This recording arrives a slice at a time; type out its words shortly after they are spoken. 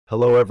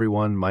Hello,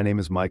 everyone. My name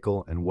is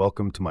Michael, and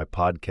welcome to my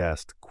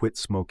podcast, Quit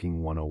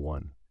Smoking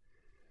 101.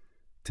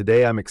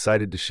 Today, I'm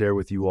excited to share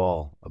with you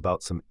all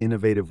about some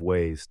innovative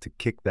ways to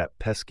kick that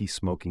pesky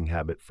smoking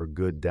habit for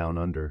good down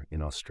under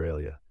in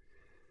Australia.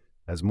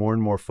 As more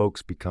and more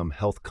folks become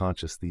health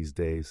conscious these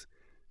days,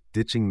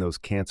 ditching those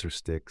cancer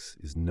sticks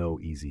is no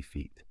easy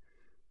feat.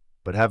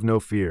 But have no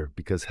fear,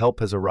 because help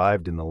has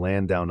arrived in the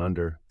land down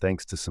under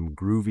thanks to some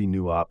groovy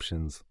new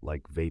options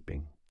like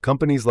vaping.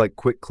 Companies like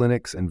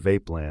QuitClinics and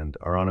Vapeland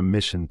are on a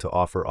mission to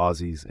offer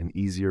Aussies an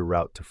easier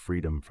route to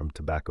freedom from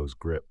tobacco's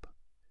grip.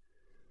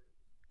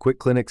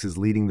 QuitClinics is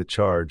leading the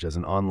charge as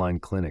an online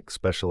clinic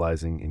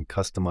specializing in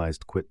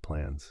customized quit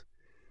plans.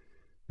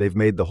 They've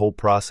made the whole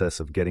process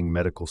of getting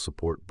medical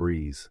support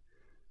breeze,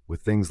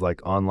 with things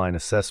like online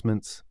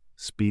assessments,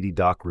 speedy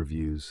doc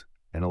reviews,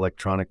 and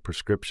electronic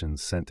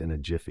prescriptions sent in a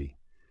jiffy.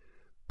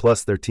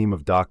 Plus, their team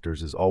of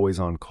doctors is always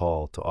on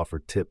call to offer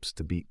tips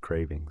to beat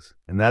cravings.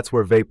 And that's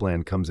where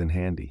Vapeland comes in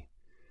handy.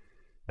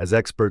 As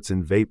experts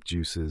in vape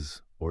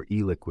juices, or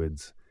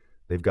e-liquids,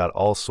 they've got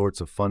all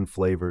sorts of fun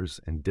flavors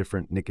and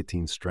different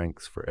nicotine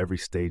strengths for every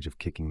stage of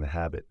kicking the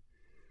habit.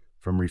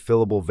 From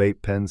refillable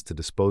vape pens to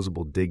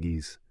disposable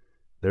diggies,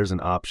 there's an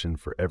option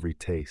for every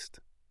taste.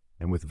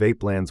 And with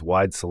Vapeland's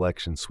wide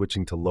selection,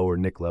 switching to lower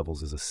nic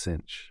levels is a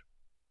cinch.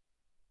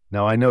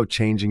 Now, I know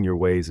changing your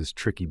ways is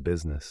tricky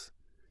business,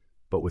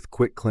 but with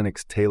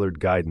QuitClinics' tailored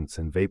guidance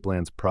and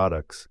Vapeland's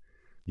products,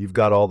 you've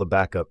got all the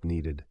backup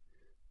needed.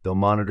 They'll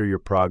monitor your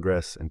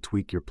progress and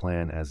tweak your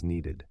plan as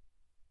needed.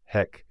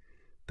 Heck,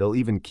 they'll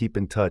even keep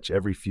in touch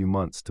every few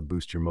months to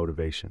boost your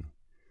motivation.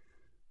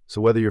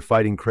 So whether you're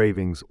fighting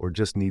cravings or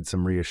just need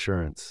some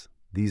reassurance,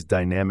 these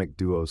dynamic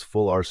duos'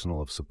 full arsenal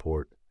of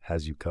support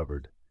has you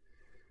covered.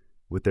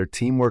 With their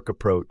teamwork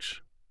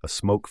approach, a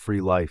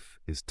smoke-free life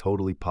is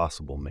totally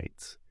possible,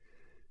 mates.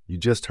 You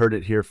just heard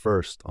it here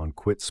first on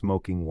Quit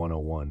Smoking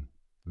 101.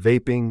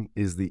 Vaping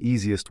is the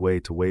easiest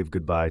way to wave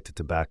goodbye to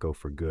tobacco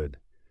for good.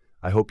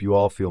 I hope you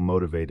all feel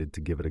motivated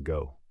to give it a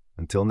go.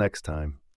 Until next time.